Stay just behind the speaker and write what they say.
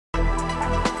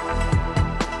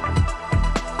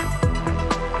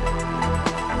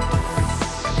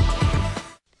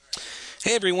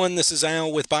Hey everyone, this is Al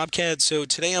with BobCAD. So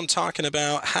today I'm talking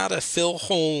about how to fill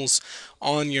holes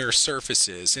on your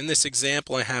surfaces. In this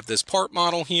example, I have this part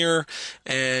model here,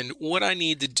 and what I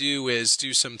need to do is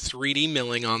do some 3D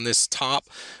milling on this top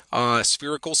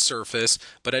spherical surface,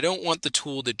 but I don't want the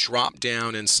tool to drop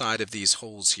down inside of these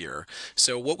holes here.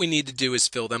 So what we need to do is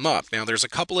fill them up. Now there's a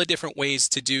couple of different ways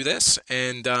to do this,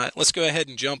 and let's go ahead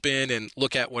and jump in and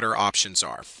look at what our options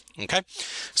are. Okay,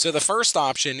 so the first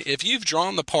option, if you've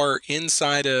drawn the part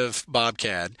inside of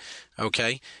BobCAD,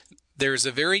 okay, there's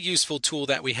a very useful tool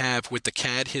that we have with the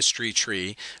CAD history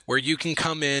tree where you can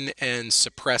come in and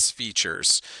suppress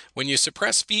features. When you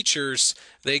suppress features,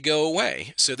 they go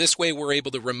away. So this way we're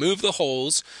able to remove the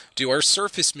holes, do our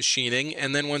surface machining,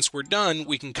 and then once we're done,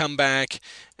 we can come back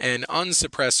and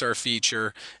unsuppress our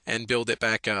feature and build it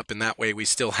back up. And that way we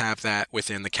still have that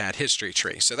within the CAD history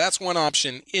tree. So that's one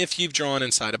option if you've drawn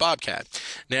inside of BobCAD.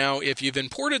 Now, if you've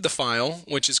imported the file,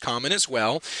 which is common as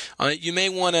well, you may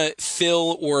want to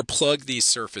fill or plug these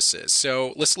surfaces.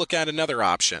 So let's look at another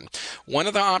option. One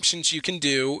of the options you can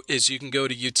do is you can go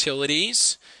to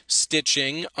Utilities,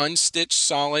 Stitching, Unstitched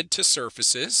Solid to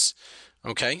Surfaces.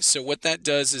 Okay, so what that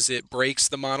does is it breaks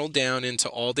the model down into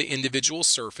all the individual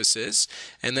surfaces,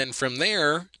 and then from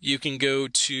there you can go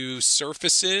to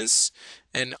Surfaces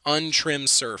and Untrimmed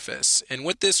Surface. And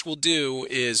what this will do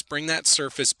is bring that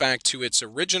surface back to its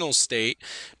original state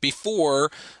before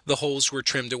the holes were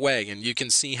trimmed away. And you can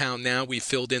see how now we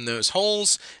filled in those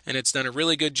holes, and it's done a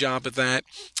really good job of that.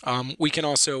 We can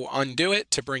also undo it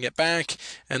to bring it back,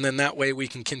 and then that way we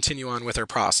can continue on with our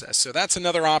process. So that's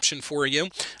another option for you.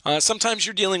 Sometimes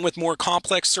you're dealing with more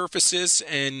complex surfaces,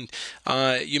 and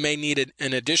you may need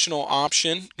an additional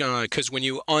option because when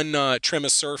you untrim a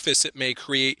surface, it may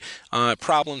create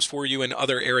problems for you in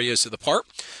other areas of the part.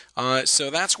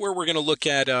 So that's where we're going to look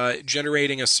at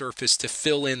generating a surface to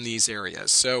fill in these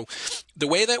areas. So the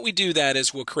way that we do that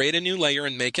is we'll create a new layer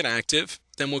and make it active.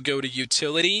 Then we'll go to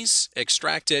Utilities,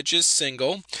 Extract Edges,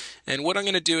 Single. And what I'm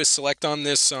going to do is select on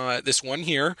this, this one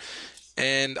here,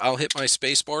 and I'll hit my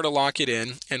space bar to lock it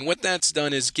in. And what that's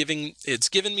done is it's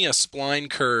given me a spline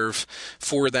curve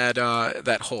for that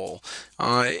that hole.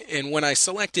 And when I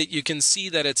select it, you can see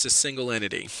that it's a single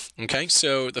entity. Okay,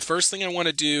 so the first thing I want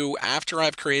to do after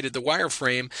I've created the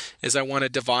wireframe is I want to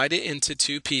divide it into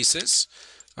two pieces.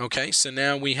 Okay, so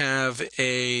now we have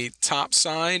a top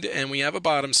side and we have a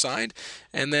bottom side.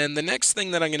 And then the next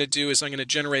thing that I'm going to do is I'm going to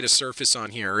generate a surface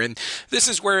on here. And this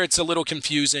is where it's a little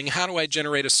confusing. How do I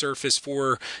generate a surface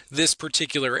for this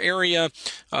particular area?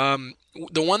 The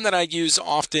one that I use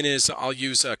often is I'll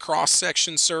use a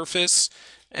cross-section surface,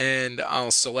 and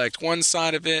I'll select one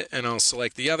side of it and I'll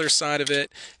select the other side of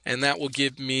it, and that will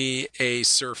give me a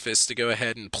surface to go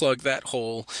ahead and plug that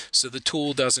hole so the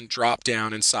tool doesn't drop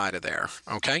down inside of there.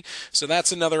 Okay, so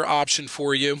that's another option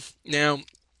for you. Now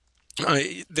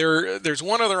there's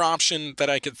one other option that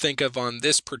I could think of on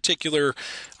this particular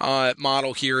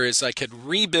model here is I could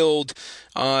rebuild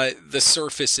the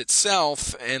surface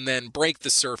itself and then break the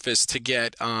surface to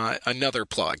get another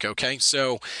plug. Okay,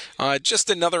 so just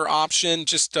another option,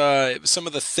 just some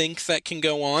of the think that can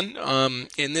go on.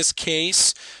 In this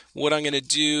case, what I'm going to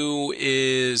do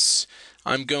is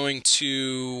I'm going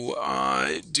to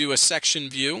do a section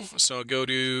view. So I'll go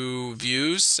to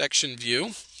Views, Section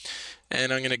View,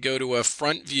 and I'm going to go to a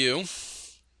front view.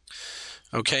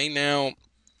 Okay, now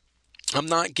I'm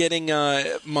not getting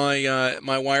my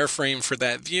wireframe for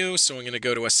that view, so I'm going to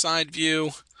go to a side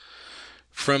view.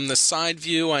 From the side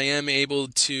view, I am able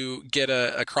to get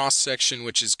a cross section,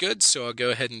 which is good, so I'll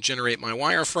go ahead and generate my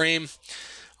wireframe.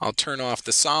 I'll turn off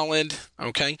the solid.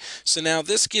 Okay, so now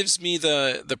this gives me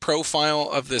the profile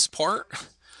of this part.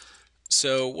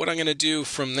 So what I'm going to do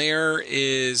from there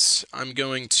is I'm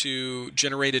going to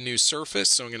generate a new surface.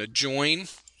 So I'm going to join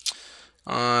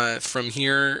from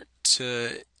here to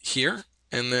here,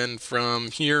 and then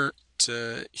from here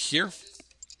to here.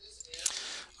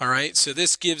 All right, so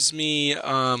this gives me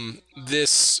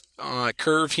this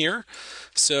curve here.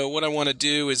 So what I want to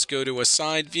do is go to a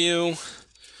side view.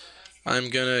 I'm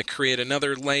going to create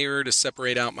another layer to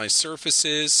separate out my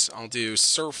surfaces. I'll do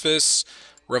Surface,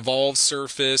 Revolve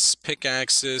Surface, Pick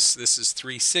Axis. This is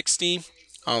 360.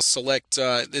 I'll select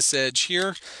this edge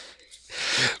here,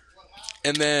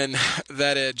 and then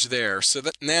that edge there. So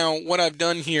that now what I've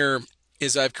done here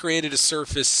is I've created a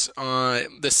surface,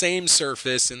 the same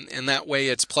surface, and that way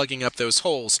it's plugging up those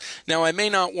holes. Now I may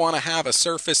not want to have a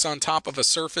surface on top of a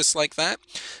surface like that.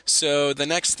 So the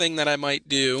next thing that I might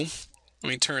do, let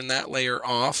me turn that layer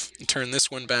off and turn this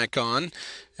one back on,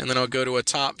 and then I'll go to a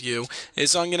top view,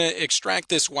 is I'm going to extract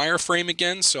this wireframe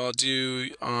again. So I'll do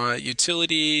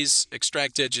Utilities,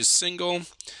 Extract Edges, Single,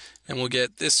 and we'll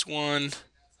get this one,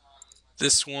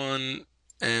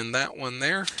 and that one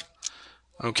there.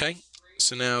 Okay,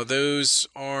 so now those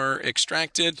are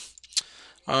extracted.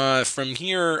 From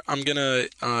here, I'm going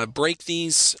to break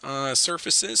these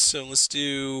surfaces. So let's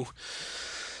do,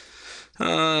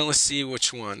 let's see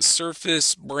which one.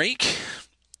 Surface break.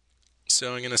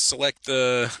 So I'm going to select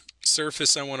the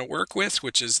surface I want to work with,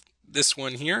 which is this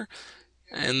one here.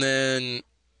 And then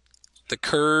the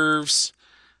curves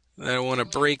that I want to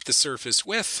break the surface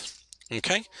with.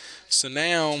 Okay, so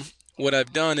now what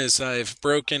I've done is I've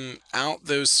broken out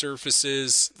those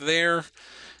surfaces there,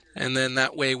 and then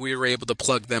that way we were able to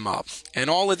plug them up. And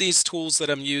all of these tools that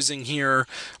I'm using here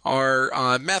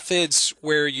are methods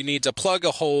where you need to plug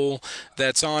a hole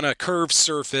that's on a curved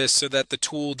surface so that the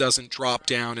tool doesn't drop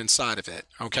down inside of it.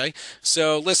 Okay,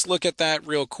 so let's look at that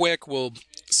real quick. We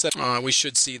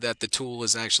should see that the tool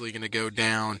is actually going to go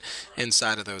down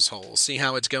inside of those holes. See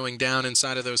how it's going down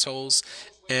inside of those holes?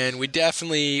 And we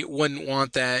definitely wouldn't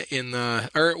want that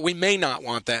or we may not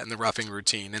want that in the roughing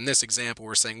routine. In this example,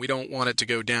 we're saying we don't want it to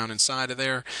go down inside of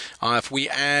there. If we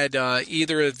add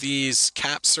either of these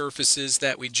cap surfaces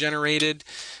that we generated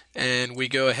and we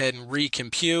go ahead and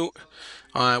recompute,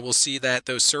 we'll see that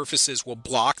those surfaces will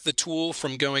block the tool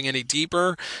from going any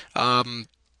deeper.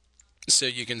 So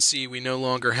you can see we no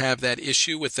longer have that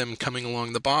issue with them coming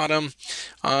along the bottom.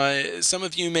 Some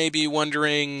of you may be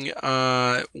wondering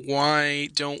why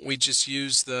don't we just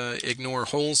use the ignore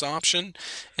holes option?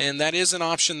 And that is an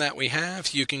option that we have.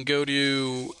 You can go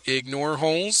to ignore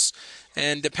holes,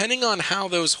 and depending on how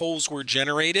those holes were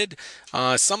generated,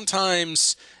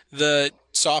 sometimes the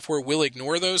software will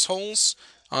ignore those holes.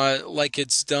 Like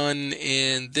it's done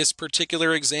in this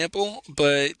particular example,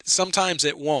 but sometimes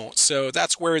it won't. So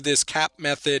that's where this cap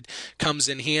method comes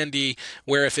in handy,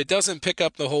 where if it doesn't pick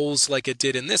up the holes like it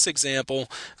did in this example,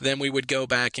 then we would go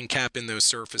back and cap in those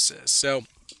surfaces. So,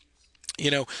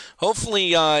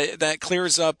 hopefully that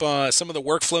clears up some of the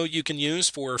workflow you can use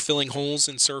for filling holes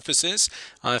in surfaces.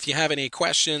 If you have any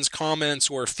questions, comments,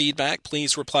 or feedback,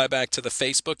 please reply back to the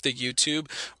Facebook, the YouTube,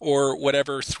 or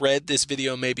whatever thread this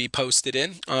video may be posted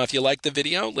in. If you like the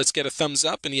video, let's get a thumbs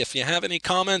up. And if you have any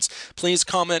comments, please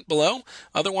comment below.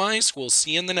 Otherwise, we'll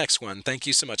see you in the next one. Thank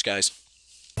you so much, guys.